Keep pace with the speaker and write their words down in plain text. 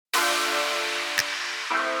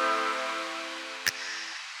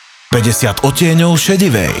50 odtieňov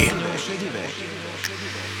šedivej.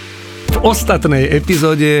 V ostatnej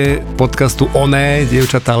epizóde podcastu Oné,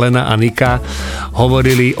 dievčatá Lena a Nika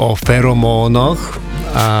hovorili o feromónoch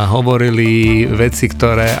a hovorili veci,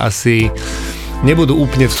 ktoré asi nebudú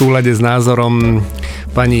úplne v súlade s názorom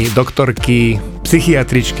pani doktorky,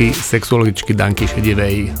 psychiatričky, sexuologičky Danky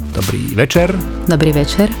Šedivej. Dobrý večer. Dobrý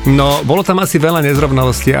večer. No, bolo tam asi veľa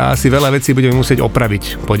nezrovnalostí a asi veľa vecí budeme musieť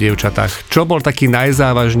opraviť po dievčatách. Čo bol taký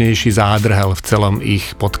najzávažnejší zádrhel v celom ich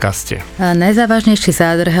podcaste? Najzávažnejší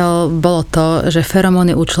zádrhel bolo to, že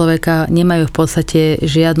feromóny u človeka nemajú v podstate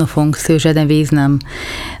žiadnu funkciu, žiaden význam.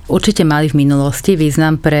 Určite mali v minulosti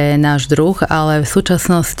význam pre náš druh, ale v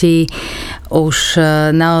súčasnosti už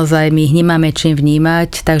naozaj my ich nemáme čím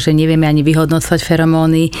vnímať, takže nevieme ani vyhodnocovať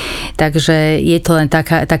feromóny, takže je to len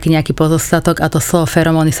taký nejaký pozostatok a to slovo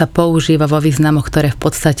feromóny sa používa vo významoch, ktoré v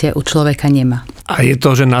podstate u človeka nemá. A je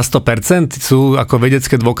to, že na 100% sú ako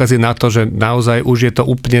vedecké dôkazy na to, že naozaj už je to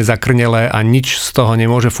úplne zakrnelé a nič z toho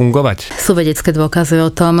nemôže fungovať? Sú vedecké dôkazy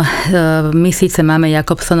o tom. My síce máme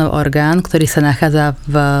Jacobsonov orgán, ktorý sa nachádza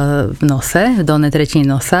v nose, v dolnej tretine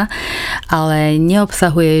nosa, ale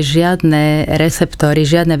neobsahuje žiadne receptory,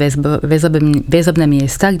 žiadne väzobné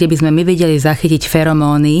miesta, kde by sme my vedeli zachytiť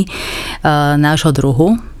feromóny nášho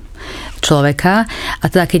druhu, človeka, a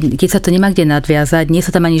teda keď sa to nemá kde nadviazať, nie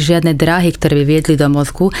sú tam ani žiadne dráhy, ktoré by viedli do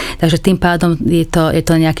mozgu, takže tým pádom je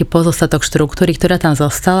to nejaký pozostatok štruktúry, ktorá tam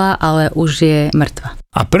zostala, ale už je mŕtva.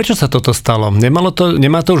 A prečo sa toto stalo? Nemá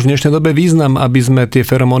to už v dnešnej dobe význam, aby sme tie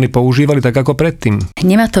feromóny používali tak ako predtým?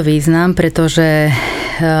 Nemá to význam, pretože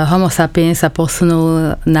Homo sapiens sa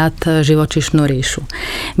posunul nad živočíšnu ríšu.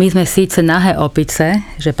 My sme síce nahé opice,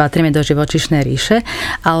 že patríme do živočíšnej ríše,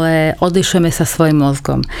 ale odlišujeme sa svojim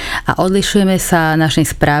mozgom a odlišujeme sa našim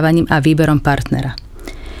správaním a výberom partnera,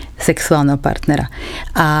 sexuálneho partnera.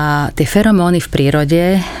 A tie feromóny v prírode,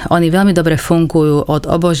 oni veľmi dobre fungujú od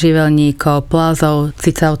oboživelníkov, plazov,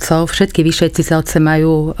 cicavcov. Všetky vyššie cicavce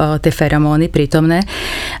majú tie feromóny prítomné.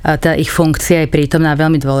 Tá ich funkcia je prítomná,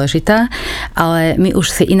 veľmi dôležitá, ale my už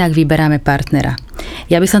si inak vyberáme partnera.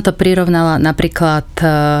 Ja by som to prirovnala napríklad,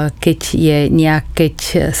 keď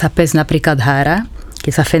sa pes napríklad hára,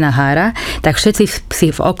 keď sa fena hára, tak všetci psi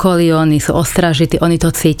v okolí, oni sú ostražití, oni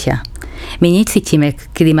to cítia. My necítime,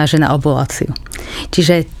 kedy má žena ovuláciu.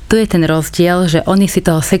 Čiže tu je ten rozdiel, že oni si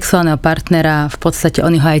toho sexuálneho partnera, v podstate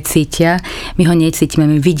oni ho aj cítia, my ho necítime,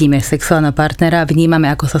 my vidíme sexuálneho partnera, vnímame,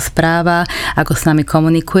 ako sa správa, ako s nami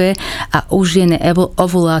komunikuje a už je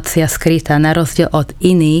ovulácia skrytá na rozdiel od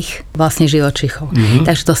iných vlastne živočíchov.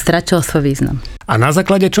 Takže to stratilo svoj význam. A na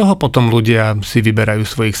základe čoho potom ľudia si vyberajú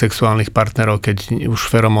svojich sexuálnych partnerov, keď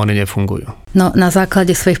už feromóny nefungujú? No, na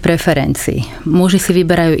základe svojich preferencií. Muži si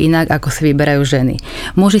vyberajú inak, ako si vyberajú ženy.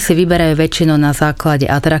 Muži si vyberajú väčšinou na základe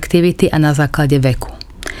atraktivity a na základe veku.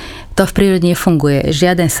 To v prírode nefunguje.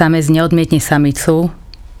 Žiaden samec neodmietne samicu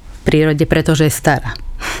v prírode, pretože je stará.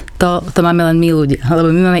 To máme len my ľudia,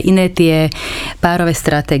 lebo my máme iné tie párové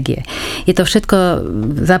stratégie. Je to všetko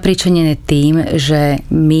zapríčinené tým, že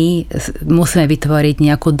my musíme vytvoriť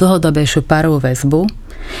nejakú dlhodobejšiu párovú väzbu.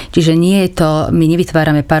 Čiže nie je to, my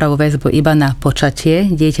nevytvárame párovú väzbu iba na počatie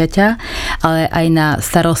dieťaťa, ale aj na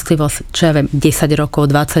starostlivosť, čo ja viem, 10 rokov,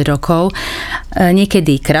 20 rokov,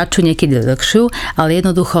 niekedy kratšiu, niekedy dlhšiu, ale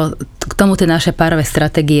jednoducho k tomu tie naše párové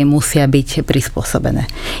stratégie musia byť prispôsobené.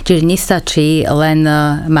 Čiže nestačí len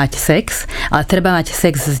mať sex, ale treba mať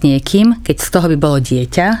sex s niekým, keď z toho by bolo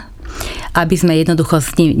dieťa, aby sme jednoducho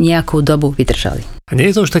s ním nejakú dobu vydržali. A nie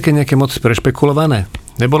je to už také nejaké moc prešpekulované?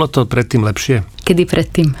 Nebolo to predtým lepšie? Kedy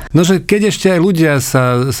predtým? No, že keď ešte aj ľudia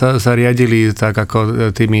sa riadili tak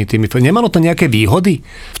ako tými... Nemalo to nejaké výhody?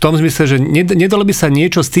 V tom zmysle, že nedalo by sa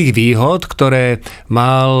niečo z tých výhod, ktoré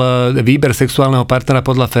mal výber sexuálneho partnera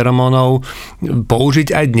podľa feromónov,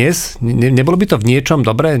 použiť aj dnes? Nebolo by to v niečom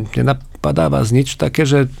dobré? Nenapadá vás nič také,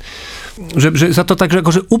 že sa to tak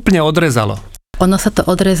akože úplne odrezalo? Ono sa to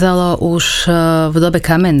odrezalo už v dobe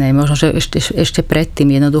kamennej, možno, že ešte predtým.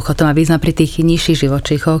 Jednoducho to má význam pri tých nižších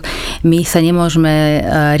živočíchoch. My sa nemôžeme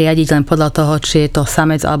riadiť len podľa toho, či je to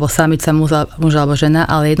samec alebo samica, muž alebo žena,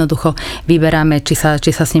 ale jednoducho vyberáme, či sa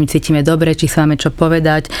s ním cítime dobre, či sa máme čo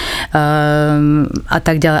povedať a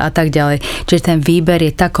tak ďalej a tak ďalej. Čiže ten výber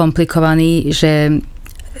je tak komplikovaný, že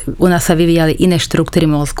u nás sa vyvíjali iné štruktúry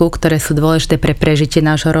mozgu, ktoré sú dôležité pre prežitie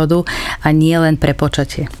nášho rodu a nie len pre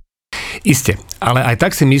počatie. Isté. Ale aj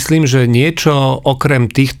tak si myslím, že niečo okrem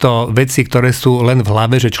týchto vecí, ktoré sú len v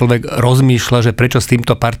hlave, že človek rozmýšľa, že prečo s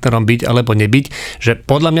týmto partnerom byť alebo nebyť, že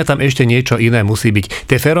podľa mňa tam ešte niečo iné musí byť.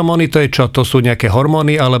 Tie feromóny, to je čo? To sú nejaké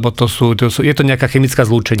hormóny, alebo je to nejaká chemická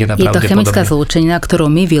zlúčenina? Je to chemická zlúčenina, ktorú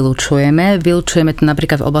my vylučujeme. Vylučujeme to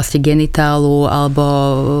napríklad v oblasti genitálu alebo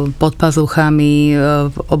pod pazuchami,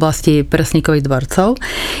 v oblasti prsníkových dvorcov.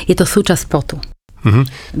 Je to súčasť potu.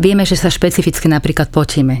 Vieme, že sa špecificky napríklad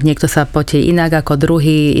potíme. Niekto sa potí inak ako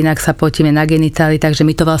druhý, inak sa potíme na genitáli, takže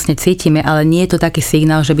my to vlastne cítime, ale nie je to taký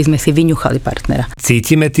signál, že by sme si vyňuchali partnera.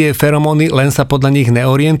 Cítime tie feromóny, len sa podľa nich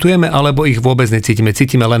neorientujeme, alebo ich vôbec necítime?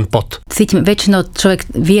 Cítime len pot? Cítime, väčšinou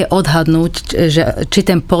človek vie odhadnúť, že či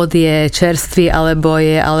ten pot je čerstvý, alebo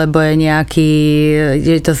je nejaký,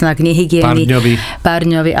 je to znak nehygieny.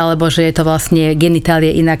 Párňový, alebo že je to vlastne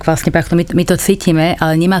genitálie inak vlastne. My to cítime,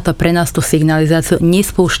 ale nemá to pre nás tú signalizáciu.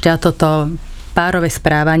 Nespúšťa toto párové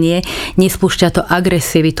správanie, nespúšťa to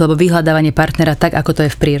agresivitu alebo vyhľadávanie partnera tak, ako to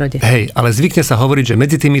je v prírode. Hej, ale zvykne sa hovoriť, že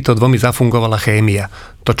medzi týmito dvomi zafungovala chémia.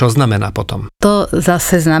 To čo znamená potom? To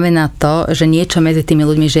zase znamená to, že niečo medzi tými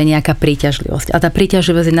ľuďmi, že je nejaká príťažlivosť. A tá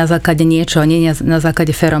príťažlivosť je na základe niečo, nie na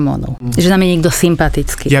základe feromónov. Že nám je niekto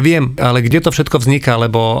sympatický. Ja viem, ale kde to všetko vzniká,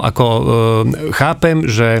 lebo ako chápem,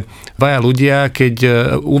 že dvaja ľudia, keď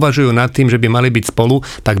uvažujú nad tým, že by mali byť spolu,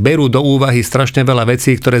 tak berú do úvahy strašne veľa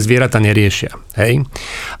vecí, ktoré zvieratá neriešia. Hej?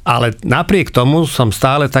 Ale napriek tomu som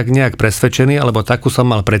stále tak nejak presvedčený, alebo takú som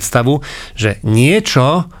mal predstavu, že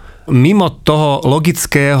niečo mimo toho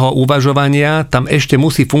logického uvažovania tam ešte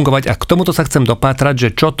musí fungovať a k tomuto sa chcem dopátrať, že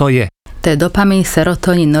čo to je. To je dopamín,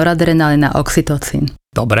 serotonín, noradrenalín a oxytocín.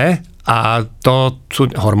 Dobre, a to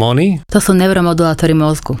sú hormóny? To sú neuromodulátory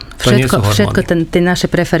mozgu. Všetko tie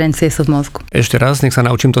naše preferencie sú v mozgu. Ešte raz, nech sa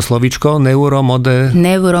naučím to slovíčko.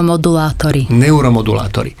 Neuromodulátory.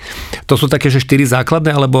 Neuromodulátory. To sú také, že 4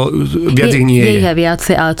 základné, alebo viac ich nie je? Je ich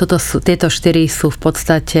viacej, ale tieto 4 sú v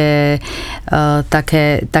podstate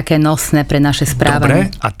také nosné pre naše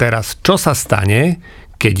správanie. Dobre, a teraz, čo sa stane,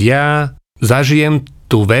 keď ja zažijem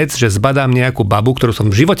tú vec, že zbadám nejakú babu, ktorú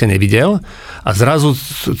som v živote nevidel a zrazu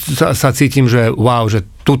sa cítim, že wow, že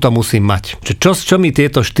túto musím mať. Čo mi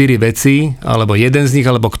tieto 4 veci, alebo jeden z nich,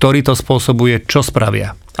 alebo ktorý to spôsobuje, čo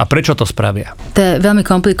spravia? A prečo to spravia? To je veľmi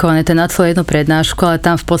komplikované, to je na celú jednu prednášku, ale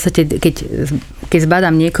tam v podstate, keď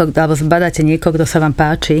zbadám niekoho, alebo zbadáte niekoho, kto sa vám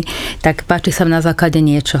páči, tak páči sa na základe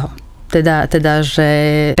niečoho. Teda, že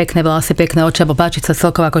pekné vlasy, pekné oči, alebo páči sa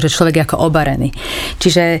celkovo ako, že človek je ako obarený.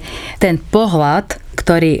 Čiže ten pohľad,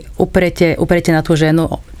 ktorý uprete na tú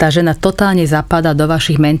ženu, tá žena totálne zapadá do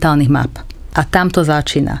vašich mentálnych map. A tam to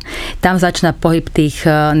začína. Tam začína pohyb tých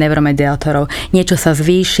neuromediátorov. Niečo sa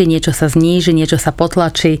zvýši, niečo sa zníži, niečo sa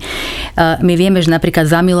potlačí. My vieme, že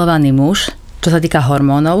napríklad zamilovaný muž, čo sa týka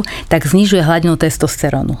hormónov, tak znižuje hladinu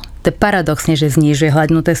testosterónu. To je paradoxne, že znižuje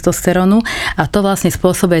hladinu testosterónu a to vlastne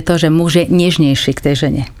spôsobuje to, že muž je nežnejší k tej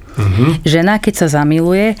žene. Žena, keď sa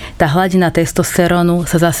zamiluje, tá hladina testosterónu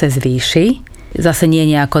sa zase zvýši, zase nie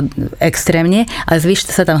nejako extrémne, ale zvýši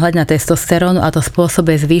sa tam hladina testosterónu a to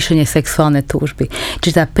spôsobuje zvýšenie sexuálnej túžby.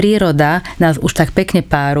 Čiže tá príroda nás už tak pekne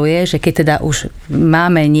páruje, že keď teda už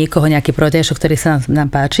máme niekoho, nejaký protiažok, ktorý sa nám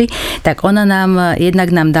páči, tak ona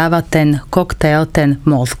jednak nám dáva ten koktail, ten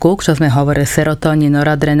mozgu, čo sme hovorili, serotonín,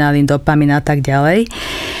 noradrenalín, dopamín a tak ďalej.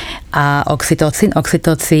 A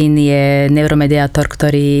oxytocín je neuromediátor,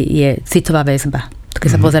 ktorý je citová väzba.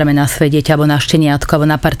 Keď sa pozrieme na svoje dieťa, alebo na šteniatko, alebo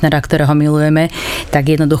na partnera, ktorého milujeme, tak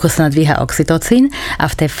jednoducho sa nadvíha oxytocín a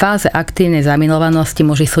v tej fáze aktívnej zamilovanosti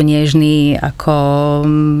muži sú nežní, ako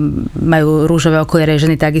majú rúžové okuliare,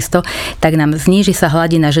 ženy takisto, tak nám zníži sa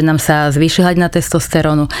hladina, že nám sa zvýši hladina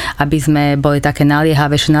testosterónu, aby sme boli také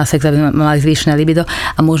naliehavejšie na sex, aby sme mali zvýšené libido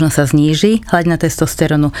a možno sa zníži hladina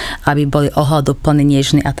testosterónu, aby boli ohľaduplní,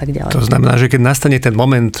 nežní a tak ďalej. To znamená, že keď nastane ten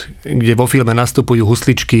moment, kde vo filme nastupujú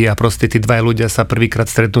husličky a proste tí dvaja ľudia sa prvýkrát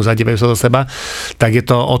stretnú, zadívajú sa do seba, tak je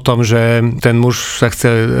to o tom, že ten muž sa chce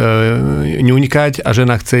ňuňkať a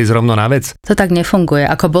žena chce ísť rovno na vec. To tak nefunguje.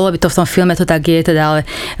 Ako bolo by to v tom filme, to tak je, teda, ale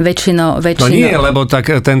väčšinou... No nie, lebo tak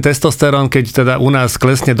ten testosterón, keď teda u nás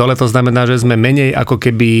klesne dole, to znamená, že sme menej ako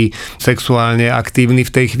keby sexuálne aktívni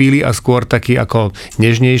v tej chvíli a skôr taký ako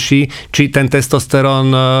nežnejší. Či ten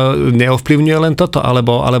testosterón neovplyvňuje len toto,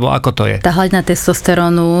 alebo ako to je? Tá hladina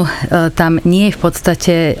testosterónu tam nie je v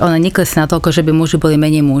podstate, ona neklesne natoľko, že by muži boli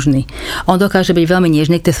menej mužní. On dokáže byť veľmi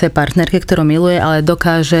nežný k tej svojej partnerke, ktorú miluje, ale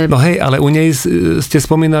dokáže... No hej, ale u nej ste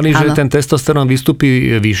spomínali, že ten testosterón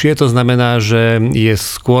vystúpi vyššie, to znamená, že je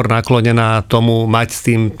skôr naklonená tomu mať s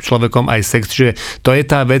tým človekom aj sex, čiže to je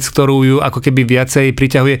tá vec, ktorú ju ako keby viacej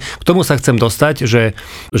priťahuje. K tomu sa chcem dostať, že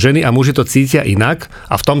ženy a muži to cítia inak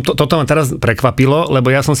a toto ma teraz prekvapilo,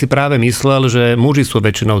 lebo ja som si práve myslel, že muži sú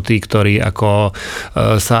väčšinou tí, ktorí ako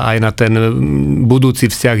sa aj na ten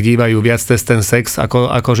budúci vzťah dívajú viac cez ten sex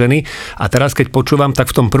ako ženy. A teraz, keď počúvam,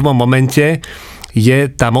 tak v tom prvom momente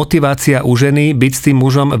je tá motivácia u ženy byť s tým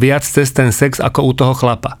mužom viac cez ten sex ako u toho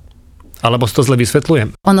chlapa. Alebo si to zle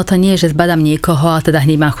vysvetľujem? Ono to nie je, že zbadám niekoho a teda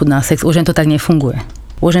hneď mám chuť na sex. Už to tak nefunguje.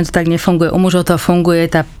 U mužov to funguje,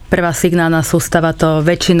 tá prvá signálna sústava to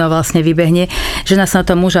väčšinou vlastne vybehne. Žena sa na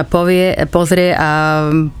to muža pozrie a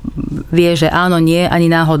vie, že áno, nie,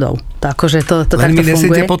 ani náhodou. Akože to takto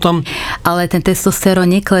funguje. Potom... Ale ten testosterón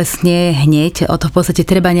neklesne hneď. O to v podstate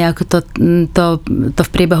treba nejako to v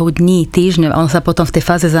priebehu dní, týždňov. On sa potom v tej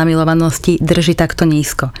fáze zamilovanosti drží takto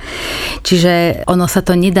nízko. Čiže ono sa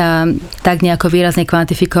to nedá tak nejako výrazne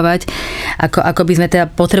kvantifikovať, ako by sme teda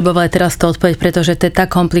potrebovali teraz to odpoveď, pretože to je tak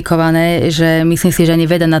komplikované, že myslím si, že ani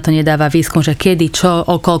veda na to nedáva výskum, že kedy, čo,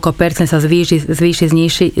 o koľko percent sa zvýši,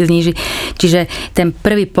 zníži. Čiže ten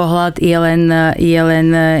prvý pohľad je len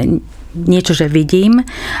niečo, že vidím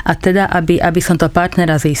a teda, aby som to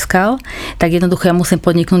partnera získal, tak jednoducho ja musím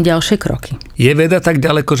podniknúť ďalšie kroky. Je veda tak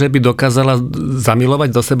ďaleko, že by dokázala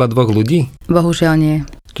zamilovať do seba dvoch ľudí? Bohužiaľ nie.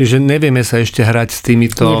 Čiže nevieme sa ešte hrať s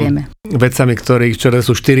týmito vecami, ktoré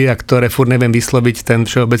sú 4 a ktoré furt neviem vysloviť ten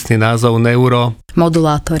všeobecný názov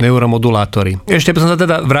neuromodulátory. Ešte by som sa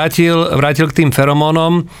teda vrátil k tým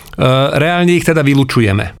feromónom. Reálne ich teda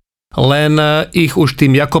vylučujeme. Len ich už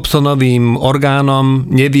tým Jacobsonovým orgánom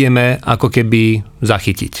nevieme ako keby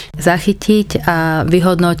zachytiť a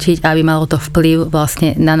vyhodnotiť, aby malo to vplyv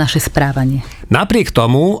vlastne na naše správanie. Napriek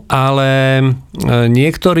tomu, ale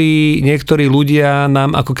niektorí ľudia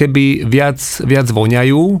nám ako keby viac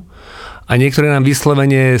voňajú a niektorí nám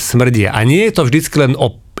vyslovene smrdia. A nie je to vždycky len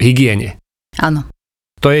o hygiene. Áno.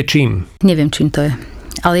 To je čím? Neviem, čím to je.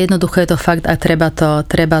 Ale jednoducho je to fakt a treba to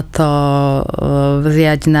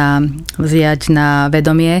vziať na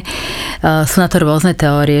vedomie. Sú na to rôzne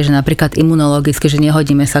teórie, že napríklad imunologicky, že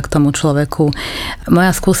nehodíme sa k tomu človeku.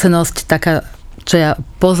 Moja skúsenosť taká, čo ja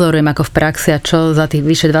pozorujem ako v praxi a čo za tých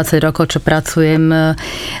vyše 20 rokov, čo pracujem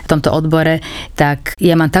v tomto odbore, tak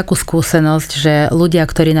ja mám takú skúsenosť, že ľudia,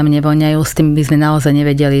 ktorí nám nevoňajú, s tým by sme naozaj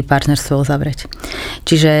nevedeli partnerstvo uzavrieť.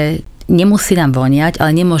 Čiže nemusí nám voniať,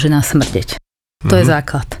 ale nemôže nám smrdeť. To je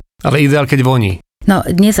základ. Ale ideál, keď voní. No,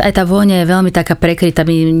 dnes aj tá vôňa je veľmi taká prekrytá.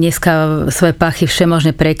 My dneska svoje pachy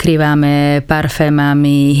všemožne prekrývame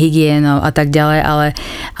parfémami, hygienou a tak ďalej,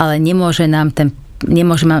 ale nemôže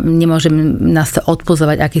nás to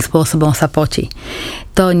odpuzovať, akým spôsobom sa potí.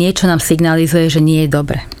 To niečo nám signalizuje, že nie je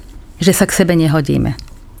dobre. Že sa k sebe nehodíme.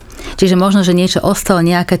 Čiže možno, že niečo ostalo,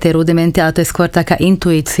 nejaké tie rudimenty, ale to je skôr taká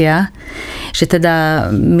intuícia, že teda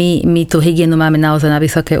my tú hygienu máme naozaj na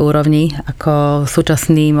vysokej úrovni, ako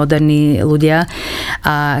súčasní, moderní ľudia.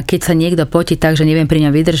 A keď sa niekto potí tak, že neviem pri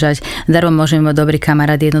ňom vydržať, darmo môžeme mať dobrý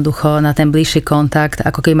kamarát jednoducho na ten bližší kontakt,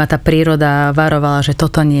 ako keď ma tá príroda varovala, že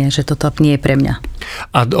toto nie je pre mňa.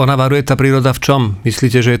 A ona varuje tá príroda v čom?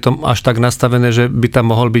 Myslíte, že je to až tak nastavené, že by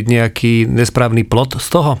tam mohol byť nejaký nesprávny plod z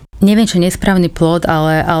toho? Neviem, čo nesprávny plod,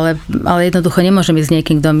 ale jednoducho nemôžem ísť s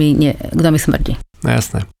niekým, kto mi smrdí.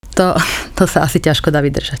 Jasné. To sa asi ťažko dá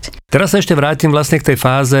vydržať. Teraz sa ešte vrátim vlastne k tej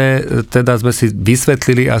fáze, teda sme si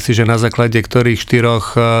vysvetlili asi, že na základe ktorých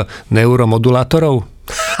 4 neuromodulátorov?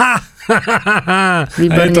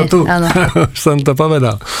 Výborne, je to tu. Áno. Už som to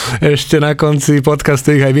povedal. Ešte na konci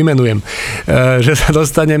podcastu ich aj vymenujem. Že sa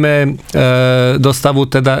dostaneme do stavu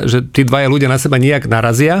teda, že tí dvaja ľudia na seba nejak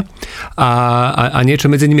narazia a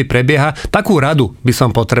niečo medzi nimi prebieha. Takú radu by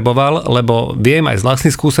som potreboval, lebo viem aj z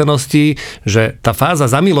vlastných skúseností, že tá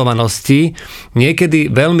fáza zamilovanosti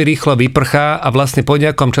niekedy veľmi rýchlo vyprchá a vlastne po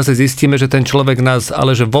nejakom čase zistíme, že ten človek nás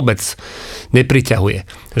ale že vôbec nepriťahuje.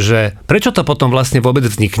 Že prečo to potom vlastne vôbec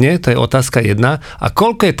vznikne? To je otázka jedna. A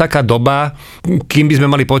koľko je taká doba, kým by sme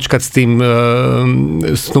mali počkať s tým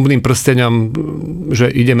snubným prsteňom, že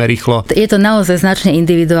ideme rýchlo? Je to naozaj značne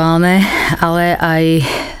individuálne, ale aj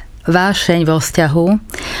vášeň vo vzťahu,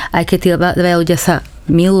 aj keď tí dve ľudia sa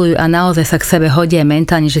milujú a naozaj sa k sebe hodia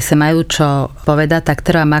mentálne, že sa majú čo povedať, tak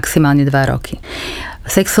trvá maximálne 2 roky. V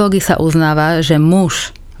sexológii sa uznáva, že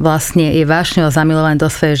muž vlastne je vášnevo zamilovaný do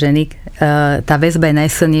svojej ženy. Tá väzba je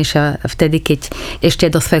najsilnejšia vtedy, keď ešte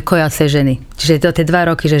je do svojej kojacej ženy. Čiže to tie 2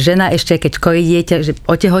 roky, že žena ešte keď kojí dieťa, že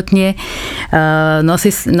otehotne,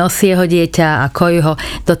 nosí jeho dieťa a kojí ho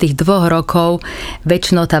do tých 2 rokov,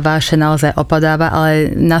 väčšinou tá vášeň naozaj opadáva,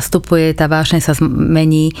 ale nastupuje, tá vášeň sa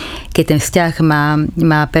zmení, keď ten vzťah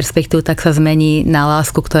má perspektívu, tak sa zmení na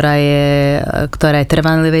lásku, ktorá je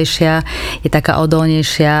trvanlivejšia, je taká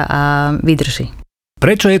odolnejšia a vydrží.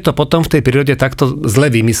 Prečo je to potom v tej prírode takto zle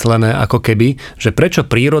vymyslené, ako keby, že prečo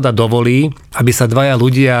príroda dovolí, aby sa 2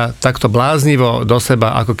 ľudia takto bláznivo do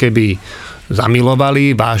seba ako keby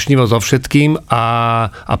zamilovali, vášnivo so všetkým a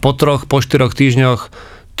po 4 týždňoch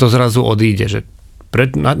to zrazu odíde, že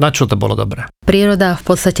na čo to bolo dobré? Príroda v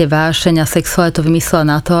podstate vášeň a sexualitu vymyslela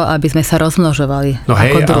na to, aby sme sa rozmnožovali. No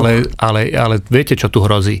hej, ale viete, čo tu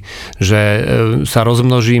hrozí? Že sa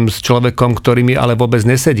rozmnožím s človekom, ktorý mi ale vôbec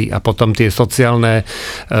nesedí a potom tie sociálne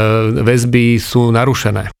väzby sú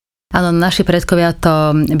narušené. Áno, naši predkovia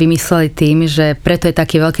to vymysleli tým, že preto je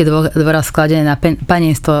taký veľký dôraz skladený na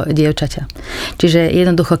panenstvo dievčaťa. Čiže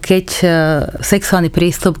jednoducho, keď sexuálny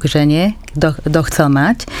prístup k žene, kto chcel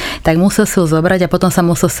mať, tak musel si ju zobrať a potom sa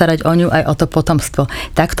musel starať o ňu aj o to potomstvo.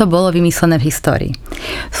 Tak to bolo vymyslené v histórii.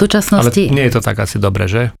 V súčasnosti... Ale nie je to tak asi dobre,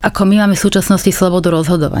 že? Ako my máme v súčasnosti slobodu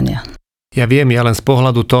rozhodovania. Ja viem, ja len z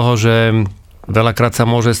pohľadu toho, že veľakrát sa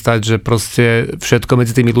môže stať, že proste všetko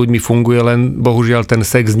medzi tými ľuďmi funguje, len bohužiaľ ten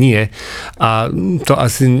sex nie. A to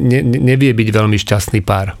asi nevie byť veľmi šťastný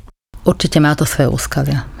pár. Určite má to svoje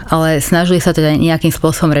úskalia. Ale snažili sa teda nejakým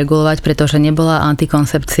spôsobom regulovať, pretože nebola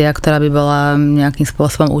antikoncepcia, ktorá by bola nejakým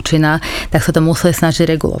spôsobom účinná, tak sa to museli snažiť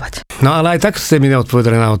regulovať. No ale aj tak ste mi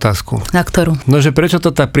neodpovedali na otázku. Na ktorú? No, že prečo to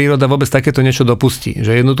tá príroda vôbec takéto niečo dopustí?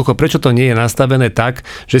 Že jednoducho, prečo to nie je nastavené tak,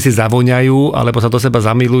 že si zavoňajú, alebo sa do seba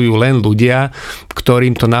zamilujú len ľudia,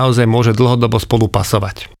 ktorým to naozaj môže dlhodobo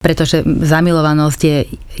spolupasovať? Pretože zamilovanosť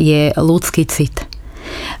je ľudský cit.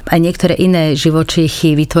 Aj niektoré iné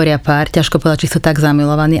živočíchy vytvoria pár, ťažko povedať, či sú tak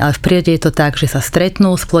zamilovaní, ale v prírode je to tak, že sa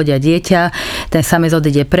stretnú, splodia dieťa, ten samec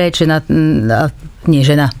odíde preč,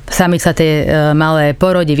 samica tie malé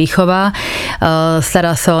porody vychová,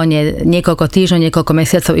 stará sa o ne niekoľko týždňov, niekoľko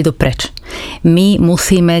mesiacov, idú preč. My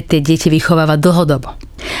musíme tie deti vychovávať dlhodobo.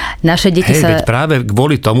 Naše deti veď práve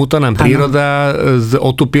kvôli tomuto nám príroda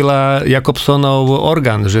otupila Jakobsonov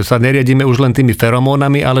orgán, že sa neriadíme už len tými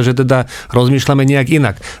feromónami, ale že teda rozmýšľame nejak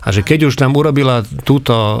inak. A že keď už nám urobila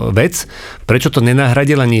túto vec, prečo to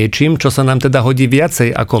nenahradila niečím, čo sa nám teda hodí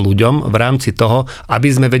viacej ako ľuďom v rámci toho,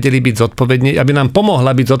 aby sme vedeli byť zodpovední, aby nám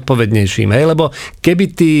pomohla byť zodpovednejším. Hej? Lebo keby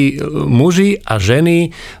tí muži a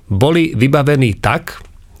ženy boli vybavení tak,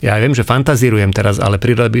 ja viem, že fantazírujem teraz, ale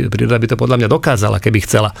príroda by to podľa mňa dokázala, keby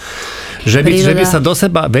chcela. Že by sa do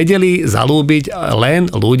seba vedeli zalúbiť len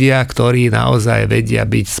ľudia, ktorí naozaj vedia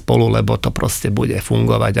byť spolu, lebo to proste bude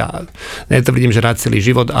fungovať. A netvrdím, že rád celý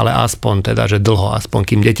život, ale aspoň teda, že dlho, aspoň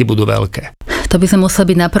kým deti budú veľké. To by sme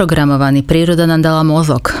museli byť naprogramovaní. Príroda nám dala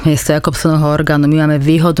mozog. Miesto Jakobsonovho orgánu. My máme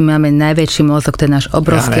výhodu, my máme najväčší mozog, to je náš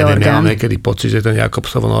obrovský orgán. Ja mám niekedy pocit, že ten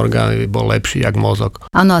Jakobsov orgán by bol lepší jak mozog.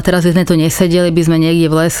 Áno, a teraz by sme tu nesedeli, by sme niekde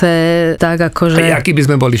v lese, tak akože... A aký by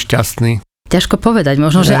sme boli šťastní? Ťažko povedať.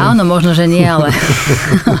 Možno, že áno, možno, že nie, ale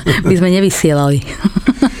by sme nevysielali.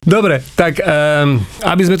 Dobre, tak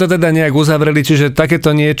aby sme to teda nejak uzavreli, čiže takéto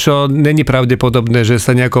niečo není pravdepodobné, že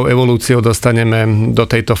sa nejakou evolúciou dostaneme do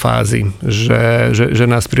tejto fázy, že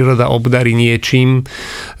nás príroda obdarí niečím,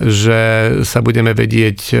 že sa budeme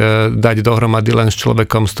vedieť dať dohromady len s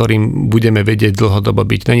človekom, s ktorým budeme vedieť dlhodobo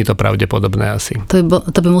byť. Není to pravdepodobné asi.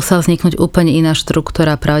 To by musela vzniknúť úplne iná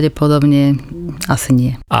štruktúra, pravdepodobne asi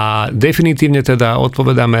nie. A definitívne teda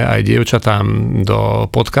odpovedáme aj dievčatám do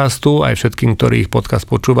podcastu, aj všetkým, ktorí ich podcast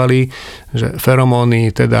počúvali, že feromóny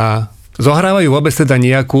teda zohrávajú vôbec teda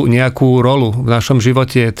nejakú rolu v našom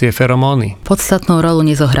živote, tie feromóny? Podstatnú rolu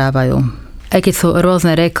nezohrávajú. Aj keď sú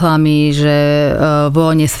rôzne reklamy, že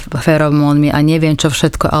vône s feromónmi a neviem čo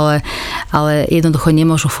všetko, ale jednoducho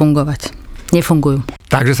nemôžu fungovať. Nefungujú.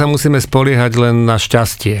 Takže sa musíme spoliehať len na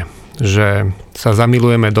šťastie, že sa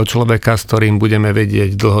zamilujeme do človeka, s ktorým budeme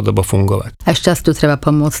vedieť dlhodobo fungovať. Aj šťastiu treba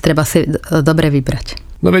pomôcť, treba si dobre vybrať.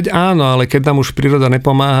 No veď áno, ale keď nám už príroda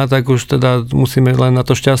nepomáha, tak už teda musíme len na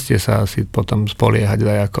to šťastie sa asi potom spoliehať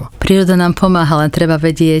dajako. Príroda nám pomáha, len treba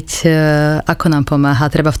vedieť, ako nám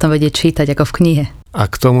pomáha. Treba v tom vedieť čítať, ako v knihe. A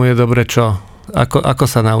k tomu je dobre čo? Ako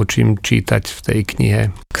sa naučím čítať v tej knihe?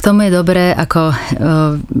 K tomu je dobré, ako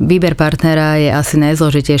výber partnera je asi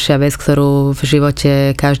najzložitejšia vec, ktorú v živote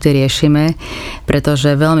každý riešime,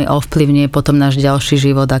 pretože veľmi ovplyvňuje potom náš ďalší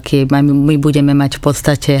život, aký my budeme mať v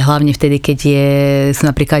podstate, hlavne vtedy, keď sú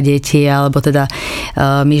napríklad deti, alebo teda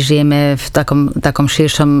my žijeme v takom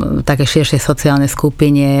také širšej sociálnej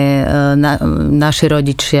skupine, naši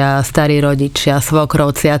rodičia, starí rodičia,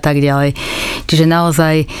 svokrovci a tak ďalej. Čiže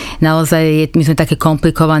naozaj my sme taký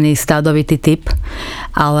komplikovaný stádovitý typ,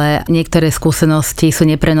 ale niektoré skúsenosti sú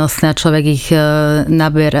neprenosné a človek ich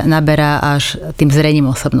naberá až tým zrením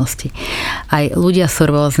osobnosti. Aj ľudia sú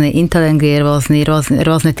rôzni, intelekt je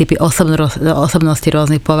rôzne typy osobnosti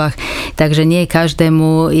rôznych povah, takže nie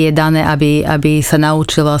každému je dané, aby sa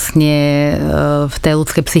naučil vlastne v tej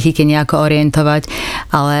ľudskej psychike nejako orientovať,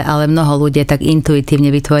 ale mnoho ľudí tak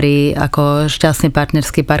intuitívne vytvorí ako šťastný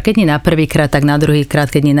partnerský pár. Keď nie na prvýkrát, tak na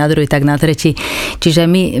druhýkrát, keď nie na druhý, tak na tretí. Čiže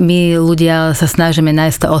my ľudia sa snažíme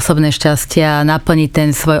nájsť to osobné šťastie a naplniť ten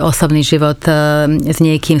svoj osobný život s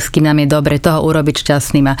niekým, s kým nám je dobre, toho urobiť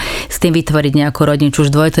šťastným a s tým vytvoriť nejakú rodinu, či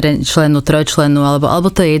už dvojčlennú, trojčlennú, alebo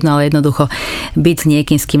to je jedno, ale jednoducho byť s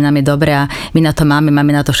niekým, s kým nám je dobre a my na to máme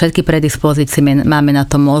na to všetky predispozície, máme na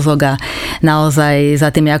to mozog a naozaj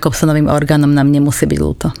za tým Jakobsonovým orgánom nám nemusí byť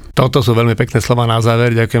ľúto. Toto sú veľmi pekné slova na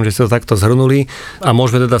záver. Ďakujem, že ste to takto zhrnuli a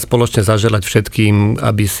môžeme teda spoločne zaželať všetkým,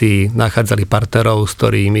 aby si nachádzali partnerov, s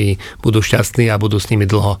ktorými budú šťastní a budú s nimi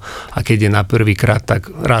dlho. A keď je na prvýkrát,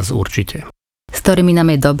 tak raz určite. S ktorými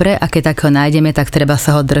nám je dobre a keď takého nájdeme, tak treba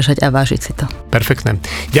sa ho držať a vážiť si to. Perfektné.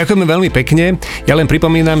 Ďakujeme veľmi pekne. Ja len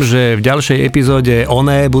pripomínam, že v ďalšej epizóde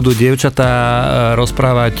budú dievčatá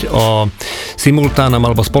rozprávať o simultánnom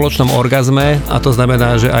alebo spoločnom orgazme a to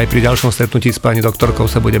znamená, že aj pri ďalšom stretnutí s pani doktorkou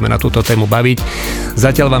sa budeme na túto tému baviť.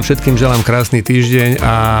 Zatiaľ vám všetkým želám krásny týždeň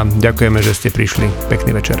a ďakujeme, že ste prišli.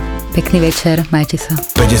 Pekný večer. Pekný večer, majte sa.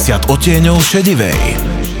 50 odtieňov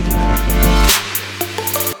šedivej.